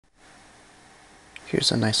Here's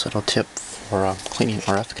a nice little tip for cleaning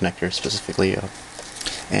RF connectors, specifically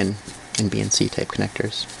N and BNC type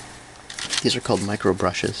connectors. These are called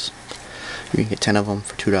microbrushes. You can get 10 of them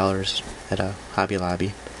for $2 at a Hobby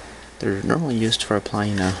Lobby. They're normally used for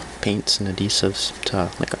applying paints and adhesives to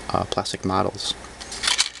plastic models.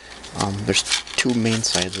 There's two main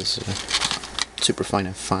sizes, superfine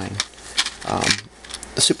and fine.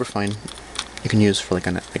 The superfine you can use for like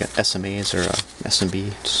SMAs or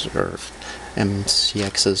SMBs or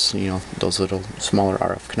MCXs, you know, those little smaller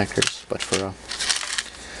RF connectors. But for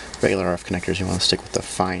regular RF connectors, you want to stick with the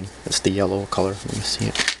fine. It's the yellow color. Let me see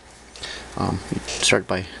it. You start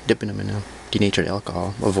by dipping them in denatured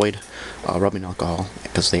alcohol. Avoid rubbing alcohol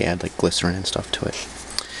because they add like glycerin and stuff to it.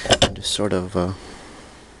 And just sort of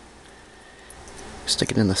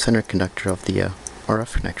stick it in the center conductor of the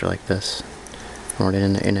RF connector like this. Run it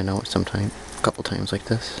in and out sometime, a couple times like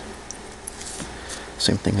this.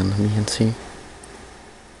 Same thing on the BNC.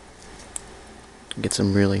 Gets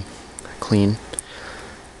them really clean.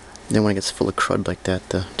 Then when it gets full of crud like that,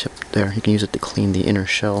 the tip there, you can use it to clean the inner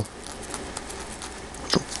shell.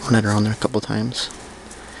 Run it around there a couple times.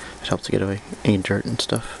 It helps to get away any dirt and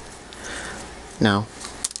stuff. Now,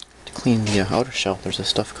 to clean the outer shell, there's this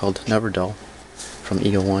stuff called Nevr-Dull from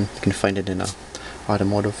Eagle One. You can find it in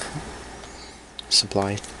automotive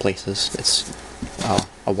supply places. It's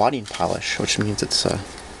a wadding polish, which means it's they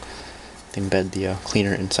embed the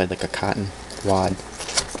cleaner inside like a cotton wad.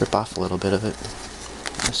 Rip off a little bit of it,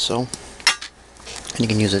 so, and you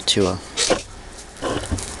can use it to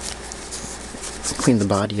clean the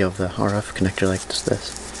body of the RF connector like this.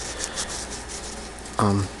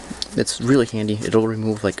 It's really handy. It'll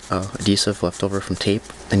remove like adhesive left over from tape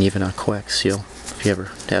and even a coax seal. If you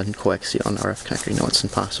ever had coax seal on the RF connector, you know it's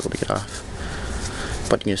impossible to get off.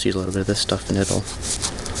 But you can just use a little bit of this stuff and it'll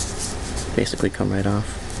basically come right off.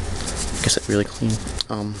 Gets it really clean.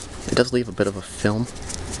 It does leave a bit of a film,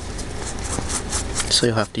 so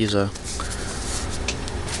you'll have to use a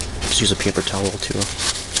paper towel to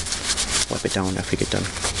wipe it down after you get done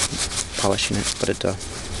polishing it. But it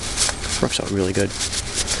works out really good.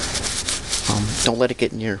 Don't let it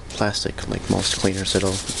get near plastic like most cleaners.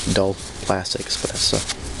 It'll dull plastics, but it's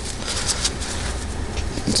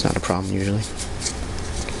not a problem usually.